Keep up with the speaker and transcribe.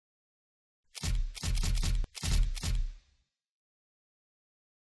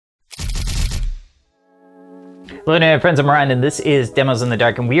Hello there, friends, I'm Ryan, and this is Demos in the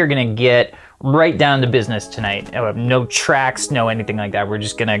Dark, and we are gonna get right down to business tonight. No tracks, no anything like that. We're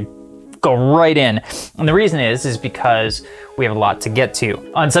just gonna go right in. And the reason is because we have a lot to get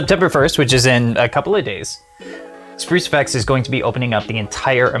to. On September 1st, which is in a couple of days, Spruce Effects is going to be opening up the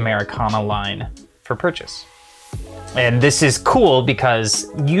entire Americana line for purchase. And this is cool because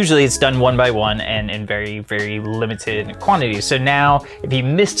usually it's done one by one and in very, very limited quantities. So now if you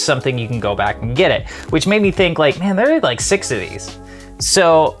missed something, you can go back and get it, which made me think like, man, there are like 6 of these.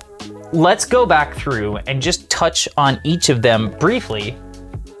 So let's go back through and just touch on each of them briefly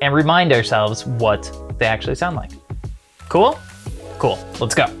and remind ourselves what they actually sound like. Cool? Cool,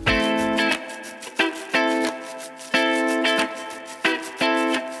 let's go.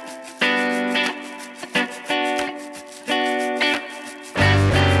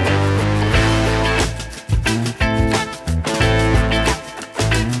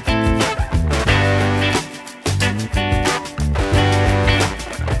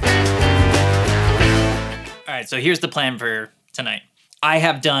 So here's the plan for tonight. I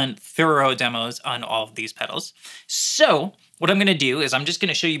have done thorough demos on all of these pedals. So what I'm gonna do is I'm just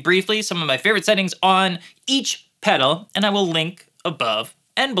gonna show you briefly some of my favorite settings on each pedal, and I will link above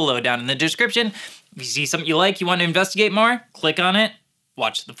and below down in the description. If you see something you like, you want to investigate more, click on it,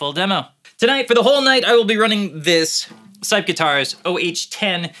 watch the full demo. Tonight, for the whole night, I will be running this Sipe Guitars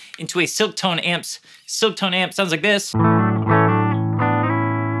OH10 into a Silktone amps. Silktone amp sounds like this.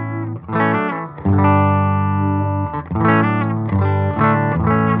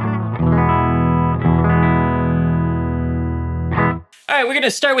 All right, we're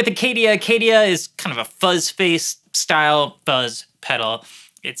gonna start with Acadia. Acadia is kind of a fuzz face style fuzz pedal.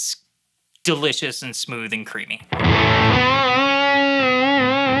 It's delicious and smooth and creamy.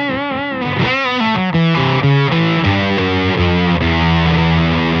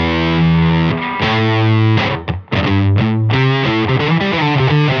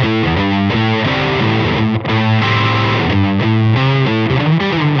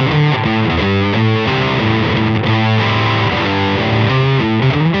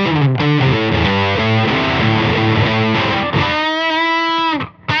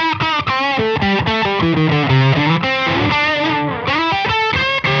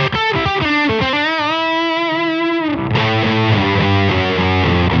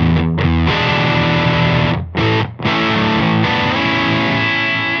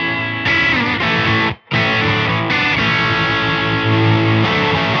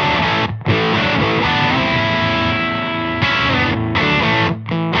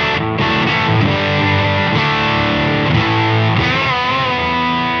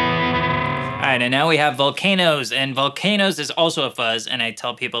 And now we have Volcanoes, and Volcanoes is also a fuzz, and I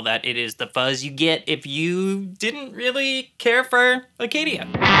tell people that it is the fuzz you get if you didn't really care for Acadia.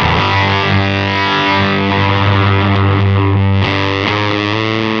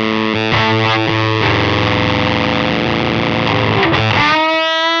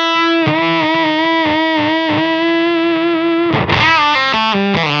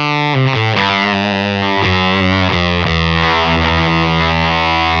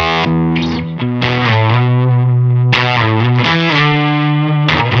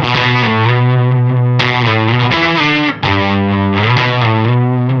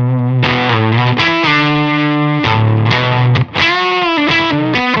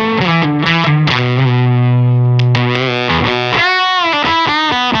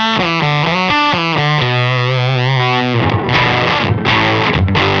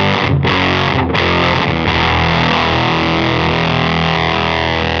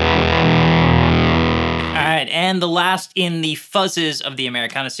 And the last in the fuzzes of the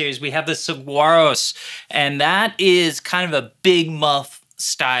Americana series, we have the Saguaros, and that is kind of a big muff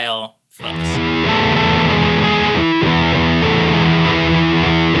style fuzz.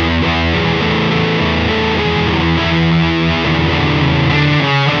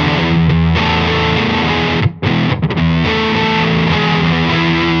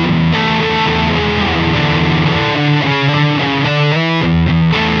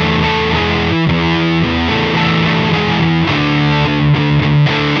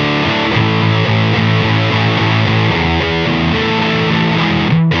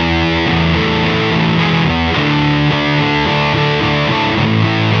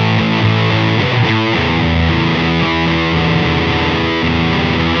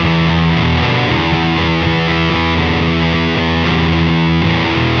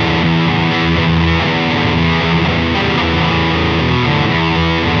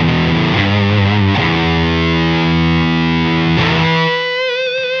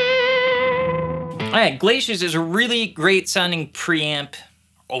 Alright, Glaciers is a really great sounding preamp,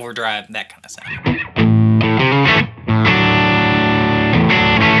 overdrive, that kind of sound.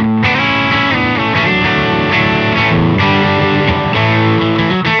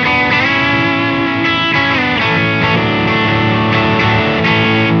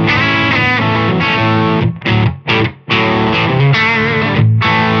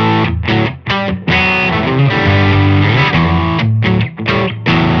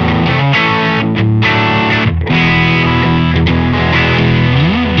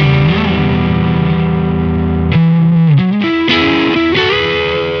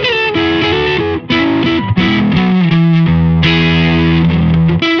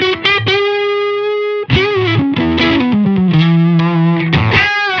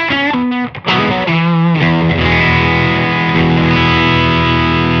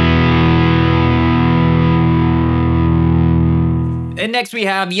 next we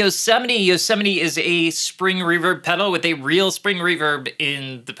have Yosemite. Yosemite is a spring reverb pedal with a real spring reverb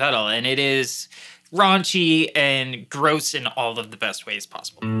in the pedal, and it is raunchy and gross in all of the best ways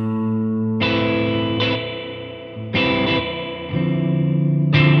possible.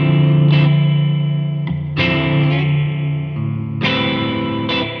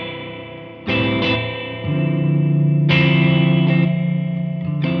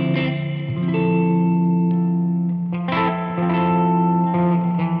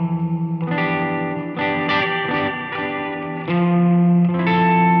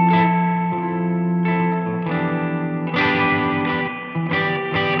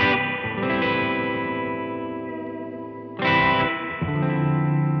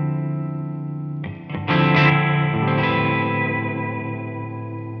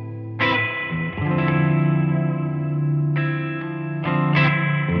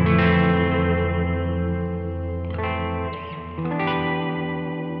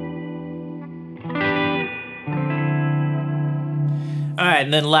 All right,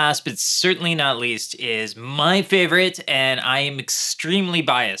 and then last but certainly not least is my favorite, and I am extremely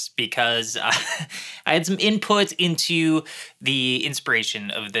biased because I had some input into the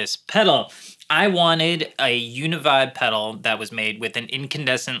inspiration of this pedal. I wanted a Univibe pedal that was made with an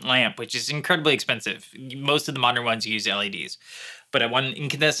incandescent lamp, which is incredibly expensive. Most of the modern ones use LEDs, but I wanted an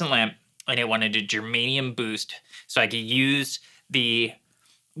incandescent lamp, and I wanted a germanium boost so I could use the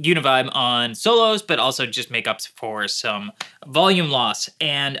Univibe on solos, but also just make up for some volume loss.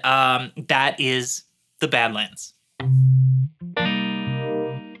 And that is the Badlands.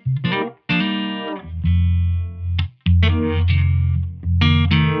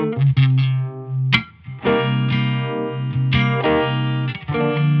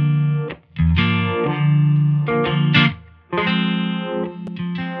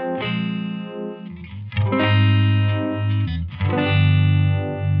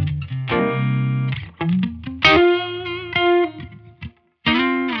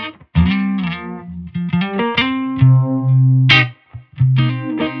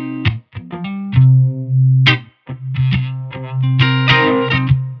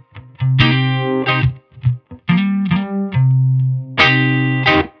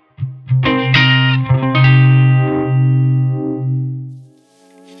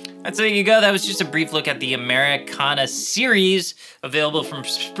 So there you go. That was just a brief look at the Americana series, available from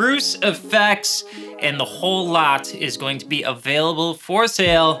Spruce Effects, and the whole lot is going to be available for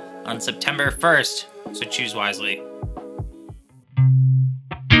sale on September 1st, so choose wisely.